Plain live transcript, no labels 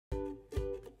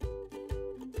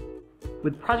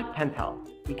With Project PenPal,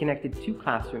 we connected 2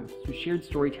 classrooms through shared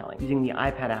storytelling using the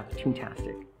iPad app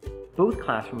Toontastic. Both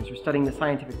classrooms were studying the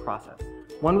scientific process,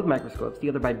 one with microscopes, the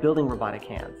other by building robotic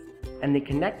hands. And they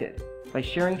connected by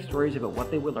sharing stories about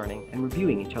what they were learning and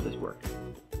reviewing each other's work.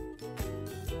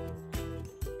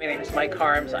 My name is Mike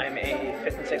Harms. I'm a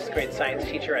 5th and 6th grade science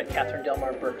teacher at Catherine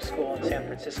Delmar Burke School in San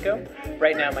Francisco.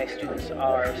 Right now my students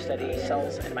are studying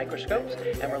cells and microscopes,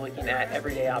 and we're looking at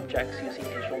everyday objects using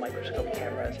digital microscope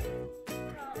cameras.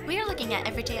 We are looking at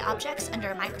everyday objects under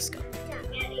a microscope.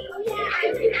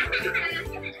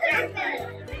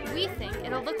 We think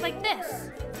it'll look like this.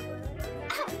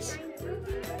 Ouch!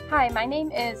 Hi, my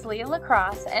name is Leah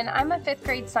Lacrosse, and I'm a 5th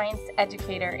grade science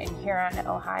educator in Huron,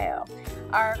 Ohio.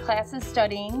 Our class is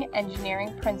studying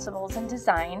engineering principles and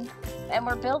design, and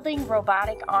we're building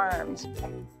robotic arms.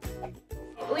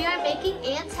 We are making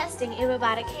and testing a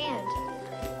robotic hand.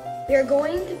 We are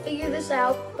going to figure this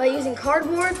out by using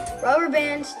cardboard, rubber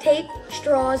bands, tape,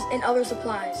 straws, and other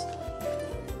supplies.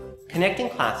 Connecting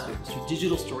classrooms through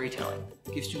digital storytelling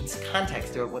gives students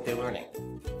context about what they're learning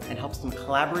and helps them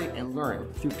collaborate and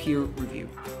learn through peer review.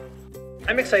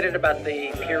 I'm excited about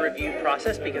the peer review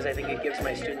process because I think it gives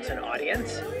my students an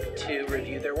audience to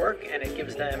review their work, and it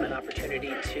gives them an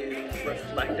opportunity to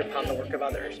reflect upon the work of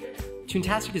others.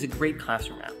 Toontastic is a great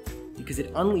classroom app because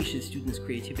it unleashes students'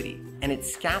 creativity and it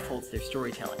scaffolds their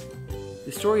storytelling.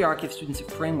 The story arc gives students a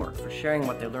framework for sharing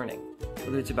what they're learning,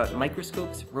 whether it's about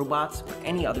microscopes, robots, or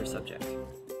any other subject.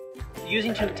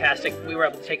 Using Toontastic, we were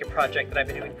able to take a project that I've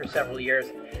been doing for several years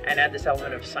and add this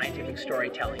element of scientific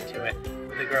storytelling to it.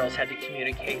 The girls had to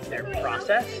communicate their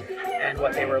process and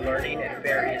what they were learning at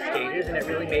various stages, and it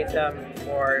really made them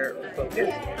more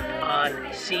focused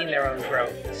on seeing their own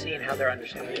growth, seeing how their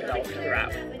understanding develops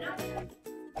throughout.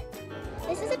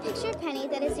 This is a picture of Penny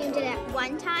that is zoomed in at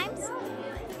 1 times,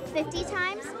 50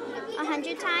 times,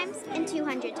 100 times, and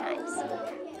 200 times.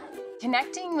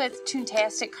 Connecting with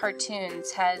Toontastic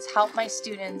cartoons has helped my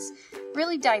students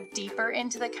really dive deeper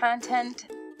into the content.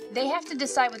 They have to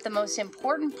decide what the most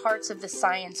important parts of the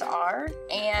science are,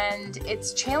 and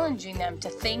it's challenging them to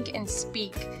think and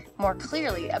speak more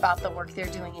clearly about the work they're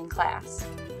doing in class.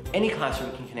 Any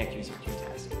classroom can connect using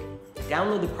Toontastic.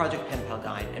 Download the Project PenPal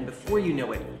guide, and before you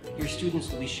know it, your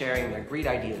students will be sharing their great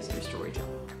ideas through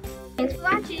storytelling. Thanks for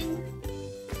watching!